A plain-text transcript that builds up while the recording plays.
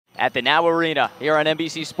at the Now Arena here on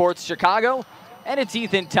NBC Sports Chicago. And it's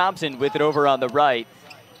Ethan Thompson with it over on the right.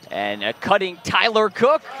 And cutting Tyler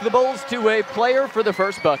Cook, the Bulls, to a player for the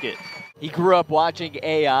first bucket. He grew up watching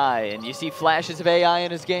AI, and you see flashes of AI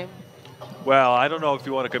in his game? Well, I don't know if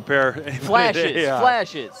you want to compare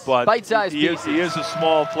flashes, but bite-sized pieces. He is a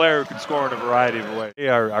small player who can score in a variety of ways. They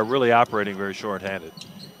are really operating very short-handed.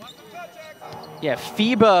 Yeah,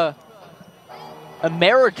 FIBA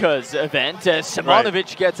America's event as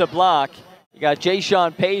Simonovic gets a block. You got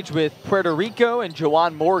Jayshawn Page with Puerto Rico and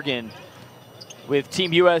Juwan Morgan with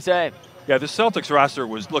Team USA. Yeah, the Celtics roster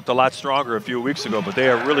looked a lot stronger a few weeks ago, but they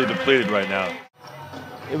are really depleted right now.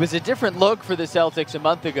 It was a different look for the Celtics a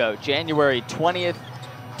month ago. January 20th,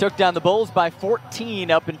 took down the Bulls by 14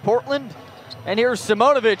 up in Portland. And here's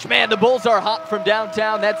Simonovic. Man, the Bulls are hot from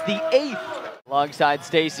downtown. That's the 8th. Alongside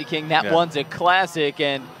Stacey King, that one's a classic.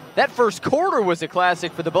 And that first quarter was a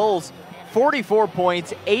classic for the Bulls. 44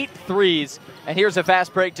 points, 8 threes. And here's a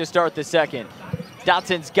fast break to start the second.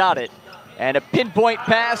 Dotson's got it. And a pinpoint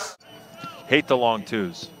pass. Hate the long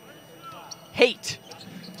twos. Hate.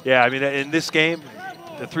 Yeah, I mean, in this game,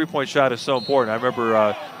 the three-point shot is so important. I remember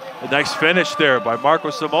a nice finish there by Marko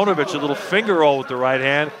Simonovic, a little finger roll with the right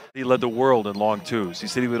hand. He led the world in long twos. He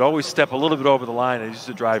said he would always step a little bit over the line, and it used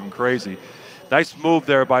to drive him crazy. Nice move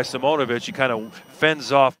there by Simonovic. He kind of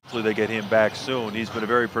fends off. Hopefully they get him back soon. He's been a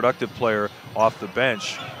very productive player off the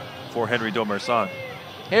bench for Henry Domerson.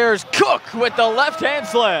 Here's Cook with the left-hand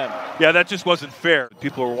slam. Yeah, that just wasn't fair.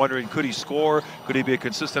 People were wondering, could he score? Could he be a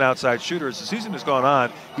consistent outside shooter? As the season has gone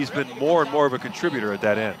on, he's been more and more of a contributor at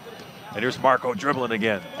that end. And here's Marko dribbling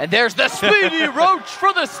again. And there's the speedy Roach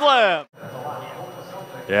for the slam.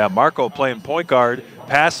 Yeah, Marko playing point guard,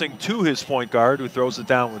 passing to his point guard, who throws it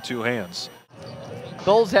down with two hands.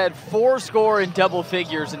 Bulls had 4 score in double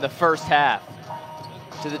figures in the first half,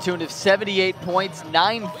 to the tune of 78 points,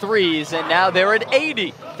 9 threes, and now they're at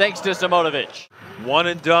 80, thanks to Simonovic. One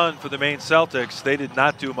and done for the Maine Celtics. They did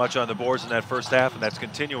not do much on the boards in that first half, and that's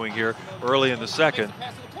continuing here early in the second.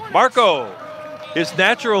 Marko, his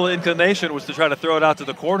natural inclination was to try to throw it out to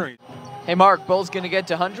the corner. Hey, Mark, Bulls going to get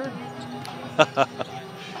to 100?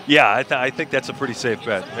 Yeah, I think that's a pretty safe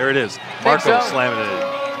bet. There it is. Marko slamming it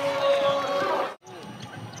in.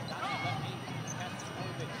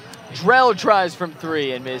 Drell tries from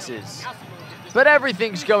 3 and misses. But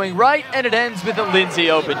everything's going right, and it ends with a Lindsay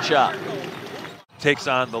open shot. Takes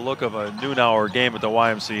on the look of a noon-hour game at the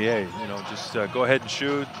YMCA. You know, just go ahead and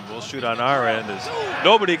shoot. We'll shoot on our end as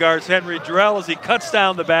nobody guards Henry Drell as he cuts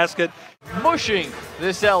down the basket. Mushing the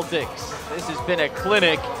Celtics. This has been a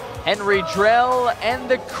clinic. Henry Drell and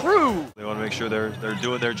the crew. They want to make sure they're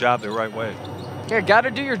doing their job the right way. Yeah, got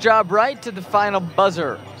to do your job right to the final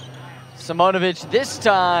buzzer. Simonovic this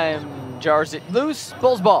time jars it loose.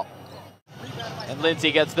 Bulls ball. And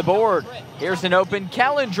Lindsay gets the board. Here's an open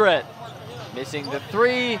Calendret. Missing the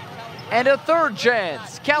 3. And a third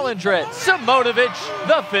chance. Calendret, Simonovic,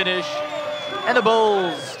 the finish. And the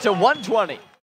Bulls to 120.